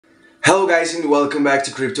Hello guys and welcome back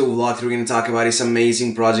to Crypto Vlog. We're going to talk about this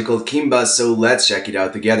amazing project called Kimba, so let's check it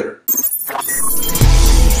out together.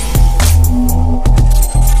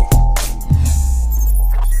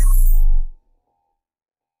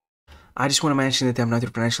 I just want to mention that I'm not your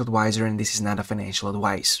financial advisor and this is not a financial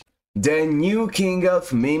advice. The new king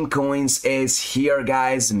of meme coins is here,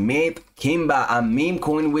 guys. Kimba, a meme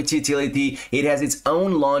coin with utility. It has its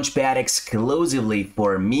own launchpad exclusively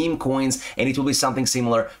for meme coins, and it will be something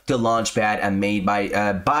similar to launchpad made by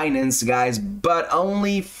Binance, guys, but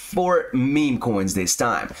only for meme coins this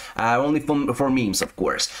time. Only for memes, of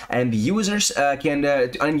course. And users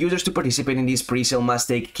to participate in this pre-sale must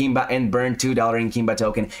take Kimba and burn $2 in Kimba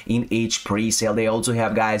token in each pre-sale. They also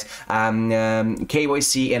have, guys,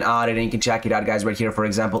 KYC and audit, and you can check it out, guys, right here. For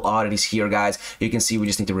example, audit is here, guys. You can see we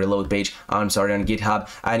just need to reload page. I'm sorry, on GitHub,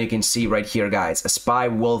 and you can see right here, guys, a Spy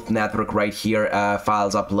Wolf network right here,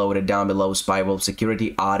 files uploaded down below. Spy Wolf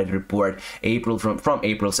security audit report, April from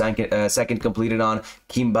April 2nd completed on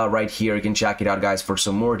Kimba right here. You can check it out, guys, for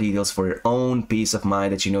some more details for your own peace of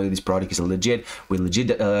mind that you know that this product is legit with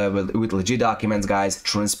legit documents, guys,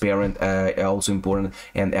 transparent, also important,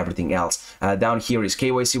 and everything else. Down here is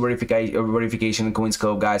KYC verification and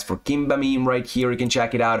CoinScope, guys, for Kimba meme right here. You can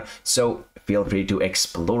check it out. So feel free to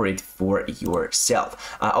explore it for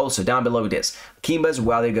yourself. Also, down below this, Kimba's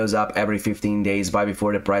value goes up every 15 days. Buy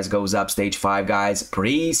before the price goes up. Stage 5, guys.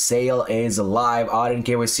 Pre-sale is live. Audit and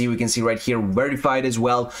KYC, we can see right here, verified as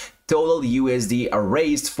well. Total USD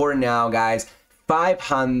raised for now, guys,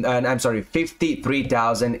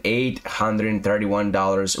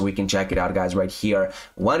 $53,831. We can check it out, guys, right here.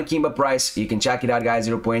 One Kimba price, you can check it out, guys,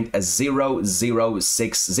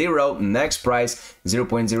 0.0060. Next price,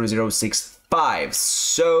 0.0065.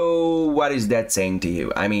 So what is that saying to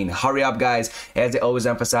you? I mean, hurry up, guys. As I always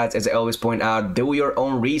emphasize, as I always point out, do your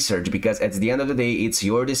own research, because at the end of the day, it's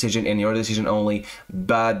your decision and your decision only.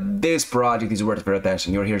 But this project is worth your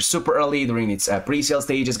attention. You're here super early during its pre-sale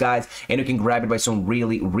stages, guys, and you can grab it by some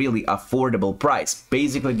really affordable price.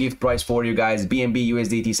 Basically, gift price for you guys. BNB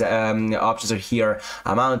USDT options are here.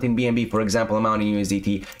 Amount in BNB, for example, amount in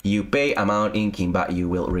USDT you pay, amount in Kimba you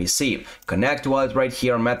will receive. Connect wallet right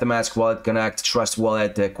here, MetaMask wallet, Connect Trust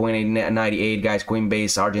Wallet, Coin98, guys,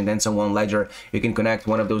 Coinbase, Argent, and so on, Ledger. You can connect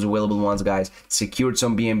one of those available ones, guys. Secured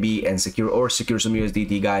some BNB and secure some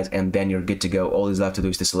USDT, guys, and then you're good to go. All is left to do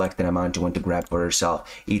is to select an amount you want to grab for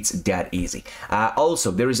yourself. It's that easy. Also,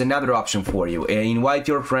 there is another option for you. Invite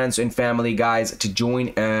your friends and family, guys, to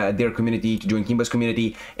join their community, to join Kimba's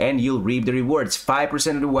community, and you'll reap the rewards.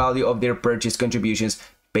 5% of the value of their purchase contributions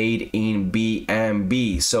paid in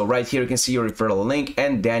BNB. So right here you can see your referral link,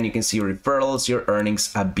 and then you can see your referrals, your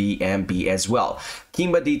earnings, BNB as well.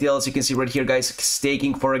 Kimba details, you can see right here, guys.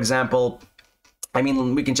 Staking, for example, I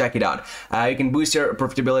mean, we can check it out. You can boost your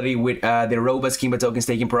profitability with the robust Kimba token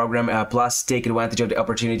staking program, plus take advantage of the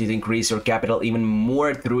opportunity to increase your capital even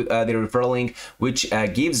more through the referral link, which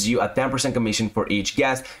gives you a 10% commission for each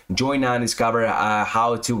guest. Join now and discover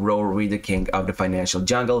how to roll with the king of the financial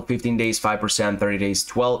jungle. 15 days 5%, 30 days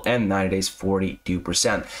 12%, and 90 days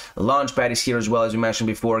 42%. Launchpad is here as well, as we mentioned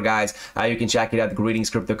before, guys. You can check it out.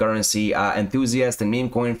 Greetings, cryptocurrency enthusiasts and meme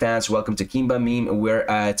coin fans. Welcome to Kimba meme,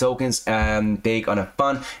 where tokens take on a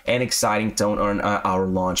fun and exciting tone on our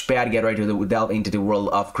launchpad. Get ready to delve into the world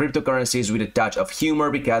of cryptocurrencies with a touch of humor,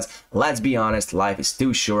 because let's be honest, life is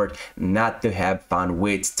too short not to have fun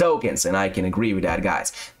with tokens, and I can agree with that,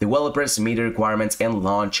 guys. Developers meet the requirements and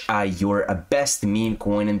launch your best meme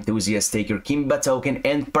coin enthusiasts. Take your Kimba token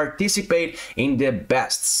and participate in the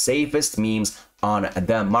best, safest memes on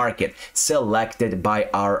the market, selected by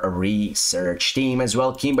our research team as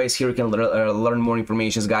well. Kimba is here. You can learn more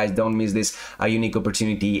information, guys. Don't miss this unique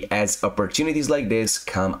opportunity, as opportunities like this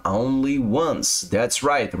come only once. That's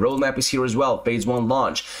right. Roadmap is here as well. Phase 1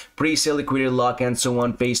 launch, pre-sale, liquidity lock, and so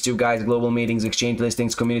on. Phase 2, guys, global meetings, exchange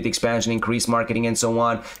listings, community expansion, increased marketing, and so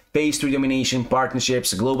on. Phase 3, domination,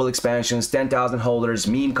 partnerships, global expansions, 10,000 holders,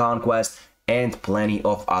 meme conquest, and plenty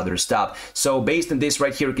of other stuff. So based on this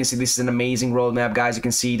right here, you can see this is an amazing roadmap, guys. You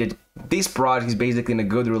can see that this project is basically in a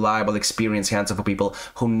good, reliable experience hands for people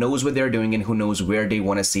who knows what they're doing and who knows where they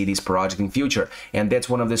want to see this project in future. And that's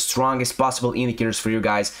one of the strongest possible indicators for you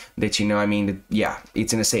guys that, you know, I mean, that, yeah,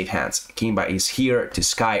 it's in a safe hands. Kimba is here to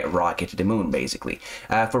skyrocket to the moon, basically.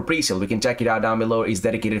 For pre-sale, we can check it out down below. It's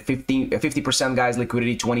dedicated 50%, guys,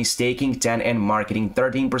 liquidity, 20 staking, 10 and marketing,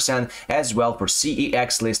 13%. As well for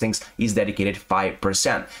CEX listings is dedicated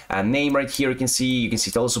 5%. Name right here, you can see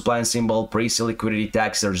total supply and symbol. Pre-sale liquidity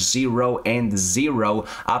tax are 0. 0 and 0.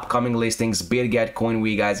 Upcoming listings: BitGet,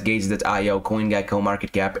 CoinWe, guys, Gates.io, CoinGecko,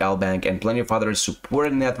 MarketCap, LBank, and plenty of other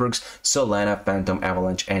supported networks: Solana, Phantom,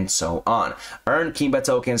 Avalanche, and so on. Earn Kimba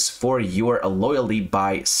tokens for your loyalty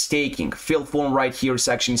by staking. Fill form right here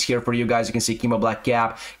section is here for you guys. You can see Kimba Black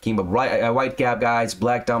Cap, Kimba White Cap, guys,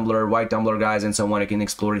 Black Tumbler, White Tumbler, guys, and so on. You can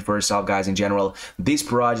explore it for yourself, guys. In general, this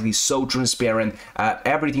project is so transparent.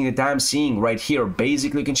 Everything that I'm seeing right here,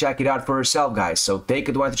 basically you can check it out for yourself, guys. So take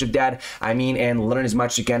advantage of that, I mean, and learn as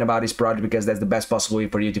much as you can about this project, because that's the best possible way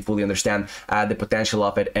for you to fully understand the potential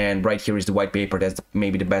of it. And right here is the white paper. That's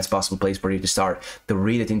maybe the best possible place for you to start to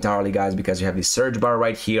read it entirely, guys, because you have this search bar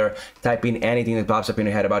right here. Type in anything that pops up in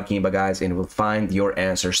your head about Kimba, guys, and it will find your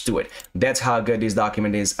answers to it. That's how good this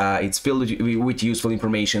document is. It's filled with useful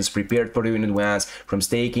information, prepared for you in advance, from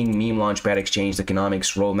staking, meme, launchpad, exchange,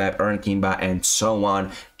 economics, roadmap, earn Kimba, and so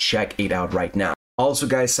on. Check it out right now. Also,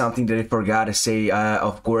 guys, something that I forgot to say,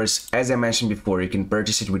 of course, as I mentioned before, you can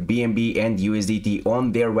purchase it with BNB and USDT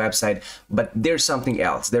on their website, but there's something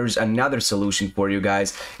else. There's another solution for you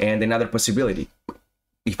guys, and another possibility,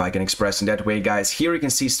 if I can express in that way, guys. Here you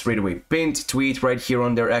can see straight away pinned tweet right here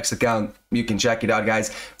on their X account. You can check it out, guys.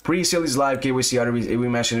 Pre-sale is live, KYC, we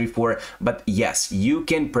mentioned before, but yes, you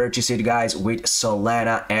can purchase it, guys, with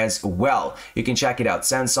Solana as well. You can check it out.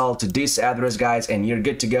 Send SOL to this address, guys, and you're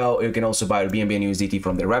good to go. You can also buy BNB and USDT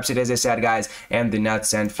from their website, as I said, guys, and do not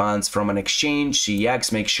send funds from an exchange,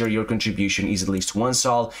 CX. Make sure your contribution is at least 1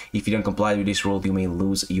 SOL. If you don't comply with this rule, you may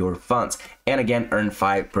lose your funds. And again, earn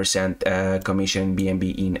 5% commission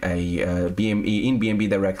BNB in BNB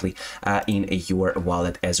directly in your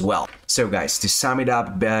wallet as well. So, guys, to sum it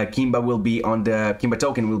up, Kimba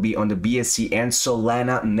token will be on the BSC and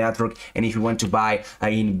Solana network. And if you want to buy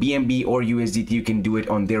in BNB or USDT, you can do it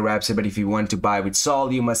on their website. But if you want to buy with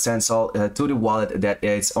SOL, you must send SOL to the wallet that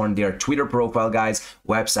is on their Twitter profile, guys,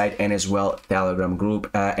 website, and as well Telegram group.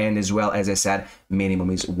 And as well, as I said, minimum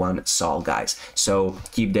is 1 SOL, guys. So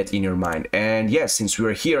keep that in your mind. And yes, since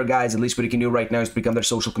we're here, guys, at least what you can do right now is become their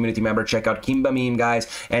social community member. Check out Kimba meme, guys,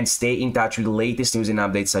 and stay in touch with the latest news and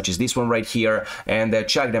updates, such as this one right here. And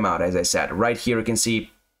check them out. As I said, right here you can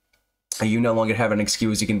see you no longer have an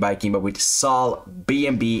excuse. You can buy Kimba with SOL,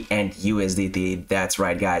 BNB, and USDT. That's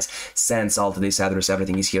right, guys. Send SOL to this address.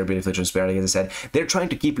 Everything is here, beautifully transparent. As I said, they're trying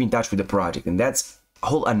to keep you in touch with the project, and that's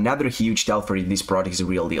another huge tell for you. This project is a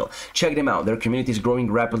real deal. Check them out. Their community is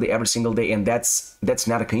growing rapidly every single day, and that's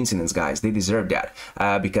not a coincidence, guys. They deserve that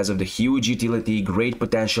because of the huge utility, great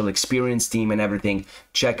potential, experienced team, and everything.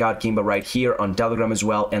 Check out Kimba right here on Telegram as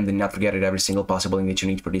well, and do not forget it. Every single possible thing that you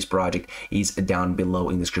need for this project is down below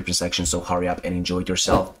in the description section. So hurry up and enjoy it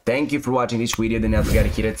yourself. Thank you for watching this video. Do not forget to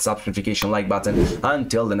hit that subscribe notification like button.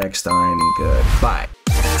 Until the next time, goodbye.